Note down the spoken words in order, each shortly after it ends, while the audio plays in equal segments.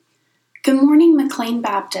Good morning, McLean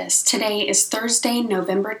Baptist. Today is Thursday,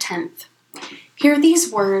 November 10th. Hear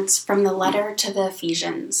these words from the letter to the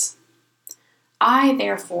Ephesians. I,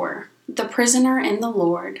 therefore, the prisoner in the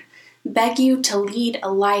Lord, beg you to lead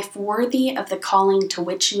a life worthy of the calling to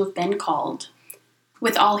which you have been called,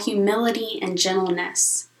 with all humility and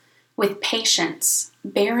gentleness, with patience,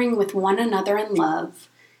 bearing with one another in love,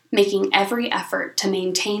 making every effort to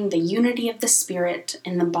maintain the unity of the Spirit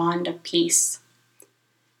in the bond of peace.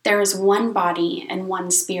 There is one body and one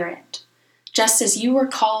Spirit, just as you were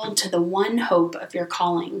called to the one hope of your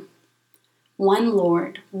calling. One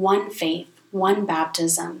Lord, one faith, one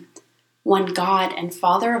baptism, one God and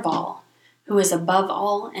Father of all, who is above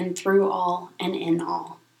all and through all and in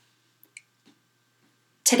all.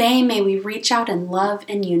 Today may we reach out in love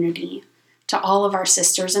and unity to all of our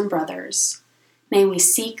sisters and brothers. May we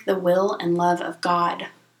seek the will and love of God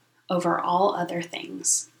over all other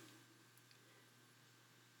things.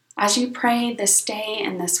 As you pray this day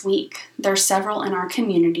and this week, there are several in our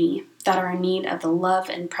community that are in need of the love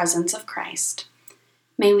and presence of Christ.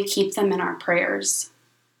 May we keep them in our prayers.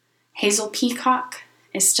 Hazel Peacock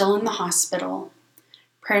is still in the hospital.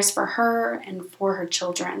 Prayers for her and for her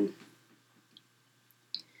children.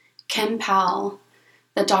 Kim Powell,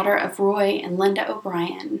 the daughter of Roy and Linda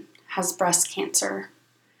O'Brien, has breast cancer.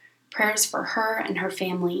 Prayers for her and her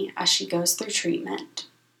family as she goes through treatment.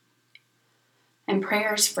 And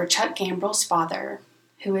prayers for Chuck Gambrell's father,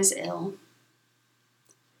 who is ill.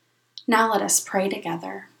 Now let us pray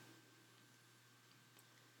together.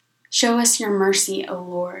 Show us your mercy, O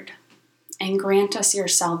Lord, and grant us your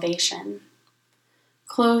salvation.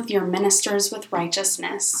 Clothe your ministers with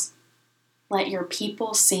righteousness. Let your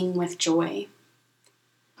people sing with joy.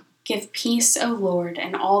 Give peace, O Lord,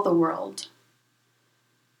 in all the world,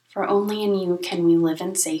 for only in you can we live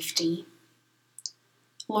in safety.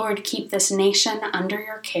 Lord, keep this nation under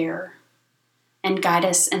your care and guide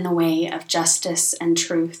us in the way of justice and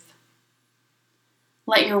truth.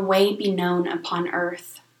 Let your way be known upon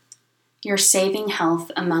earth, your saving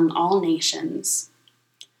health among all nations.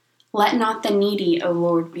 Let not the needy, O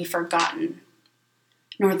Lord, be forgotten,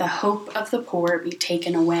 nor the hope of the poor be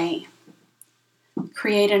taken away.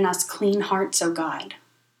 Create in us clean hearts, O God,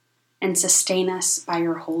 and sustain us by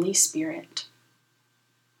your Holy Spirit.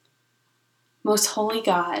 Most holy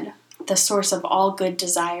God, the source of all good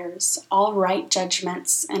desires, all right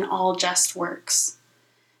judgments, and all just works,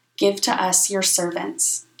 give to us, your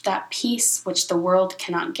servants, that peace which the world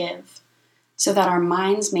cannot give, so that our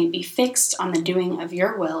minds may be fixed on the doing of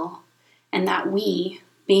your will, and that we,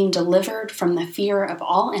 being delivered from the fear of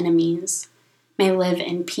all enemies, may live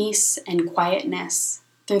in peace and quietness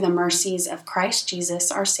through the mercies of Christ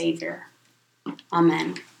Jesus our Savior.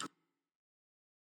 Amen.